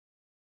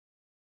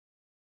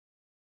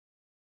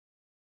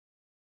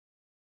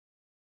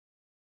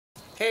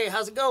Hey,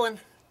 how's it going?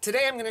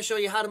 Today I'm going to show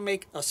you how to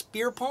make a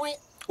spear point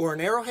or an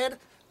arrowhead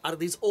out of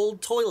these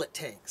old toilet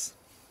tanks.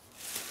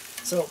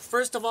 So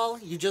first of all,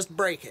 you just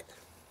break it.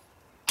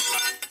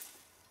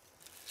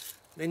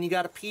 Then you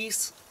got a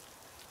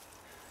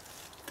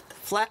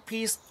flat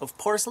piece of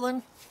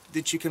porcelain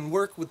that you can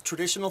work with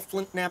traditional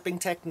flint knapping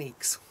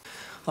techniques.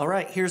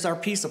 Alright, here's our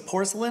piece of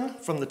porcelain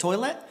from the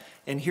toilet,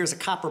 and here's a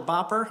copper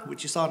bopper,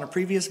 which you saw in a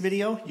previous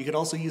video. You could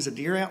also use a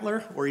deer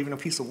antler or even a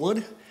piece of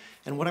wood.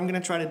 And what I'm going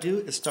to try to do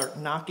is start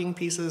knocking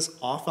pieces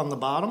off on the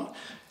bottom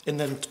and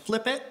then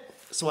flip it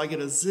so I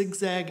get a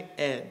zigzag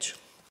edge.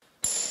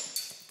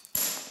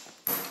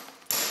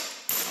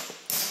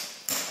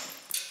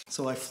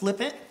 So I flip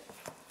it,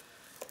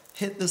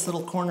 hit this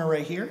little corner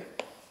right here.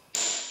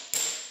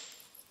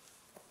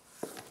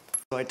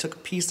 So I took a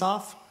piece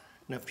off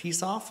and a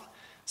piece off.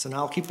 So now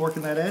I'll keep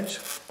working that edge.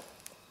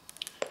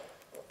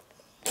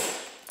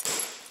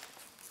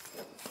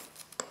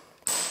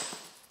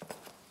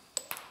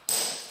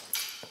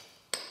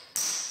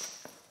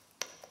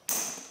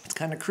 It's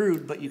kind of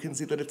crude, but you can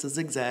see that it's a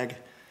zigzag.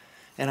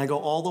 And I go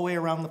all the way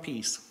around the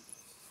piece.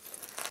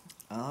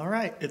 All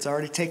right, it's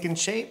already taken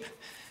shape.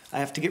 I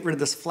have to get rid of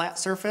this flat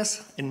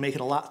surface and make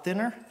it a lot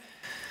thinner.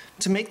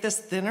 To make this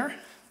thinner,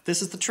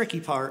 this is the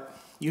tricky part.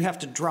 You have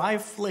to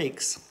drive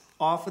flakes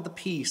off of the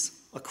piece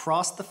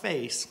across the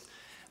face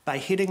by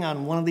hitting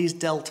on one of these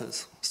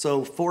deltas.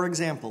 So for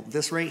example,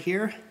 this right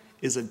here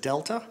is a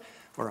delta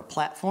or a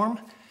platform,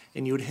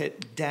 and you would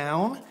hit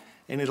down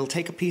and it'll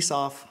take a piece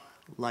off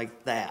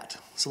like that.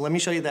 So let me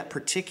show you that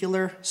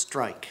particular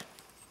strike.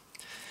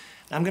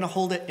 I'm going to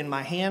hold it in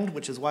my hand,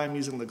 which is why I'm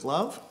using the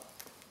glove,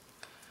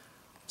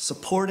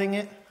 supporting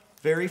it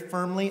very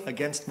firmly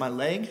against my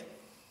leg.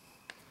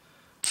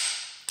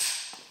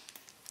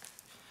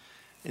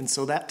 And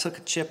so that took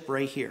a chip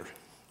right here.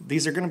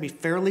 These are going to be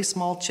fairly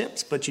small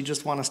chips, but you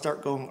just want to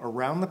start going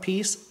around the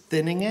piece,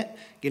 thinning it,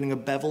 getting a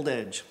beveled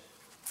edge.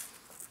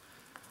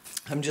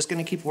 I'm just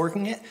going to keep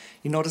working it.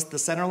 You notice the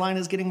center line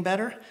is getting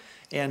better,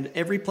 and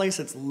every place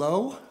it's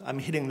low, I'm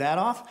hitting that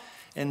off,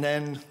 and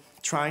then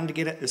trying to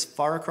get it as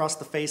far across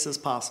the face as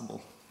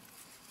possible.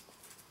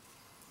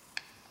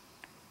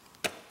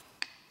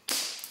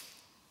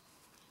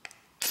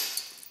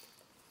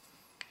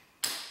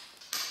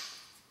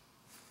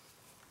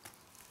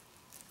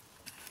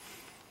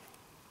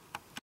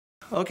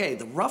 Okay,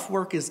 the rough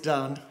work is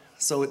done,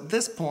 so at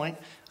this point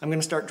I'm going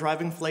to start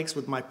driving flakes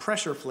with my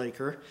pressure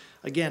flaker.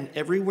 Again,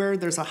 everywhere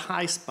there's a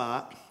high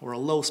spot, or a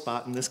low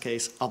spot in this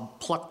case, I'll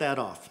pluck that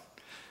off.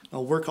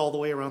 I'll work all the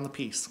way around the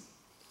piece.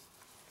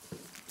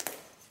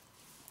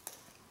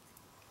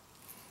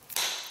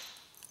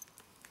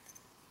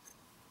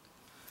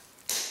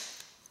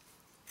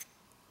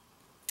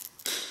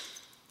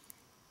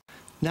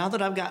 Now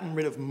that I've gotten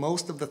rid of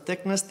most of the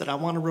thickness that I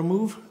want to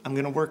remove, I'm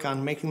going to work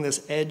on making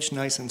this edge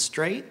nice and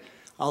straight.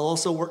 I'll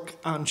also work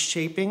on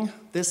shaping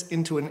this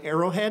into an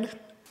arrowhead.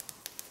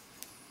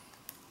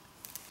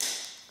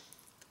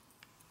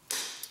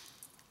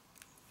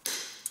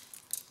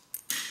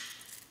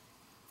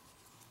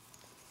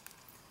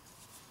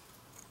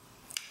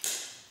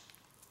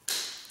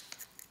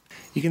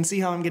 You can see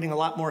how I'm getting a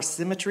lot more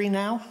symmetry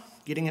now,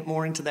 getting it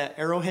more into that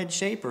arrowhead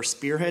shape or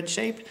spearhead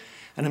shape,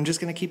 and I'm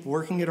just going to keep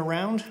working it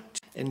around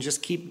and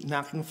just keep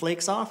knocking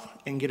flakes off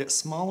and get it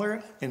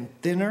smaller and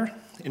thinner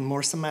and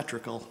more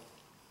symmetrical.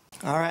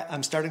 All right,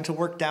 I'm starting to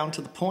work down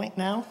to the point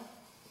now.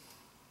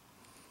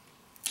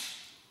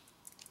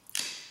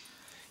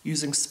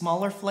 Using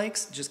smaller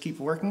flakes, just keep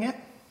working it.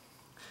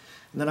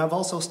 And then I've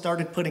also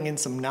started putting in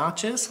some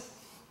notches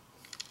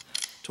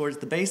towards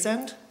the base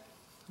end.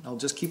 I'll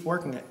just keep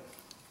working it.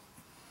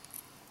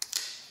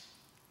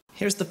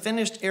 Here's the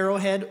finished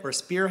arrowhead or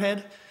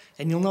spearhead,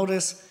 and you'll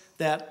notice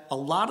that a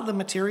lot of the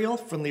material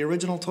from the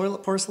original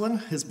toilet porcelain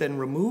has been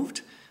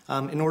removed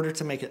in order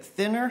to make it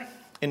thinner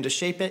and to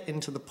shape it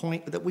into the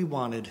point that we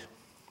wanted.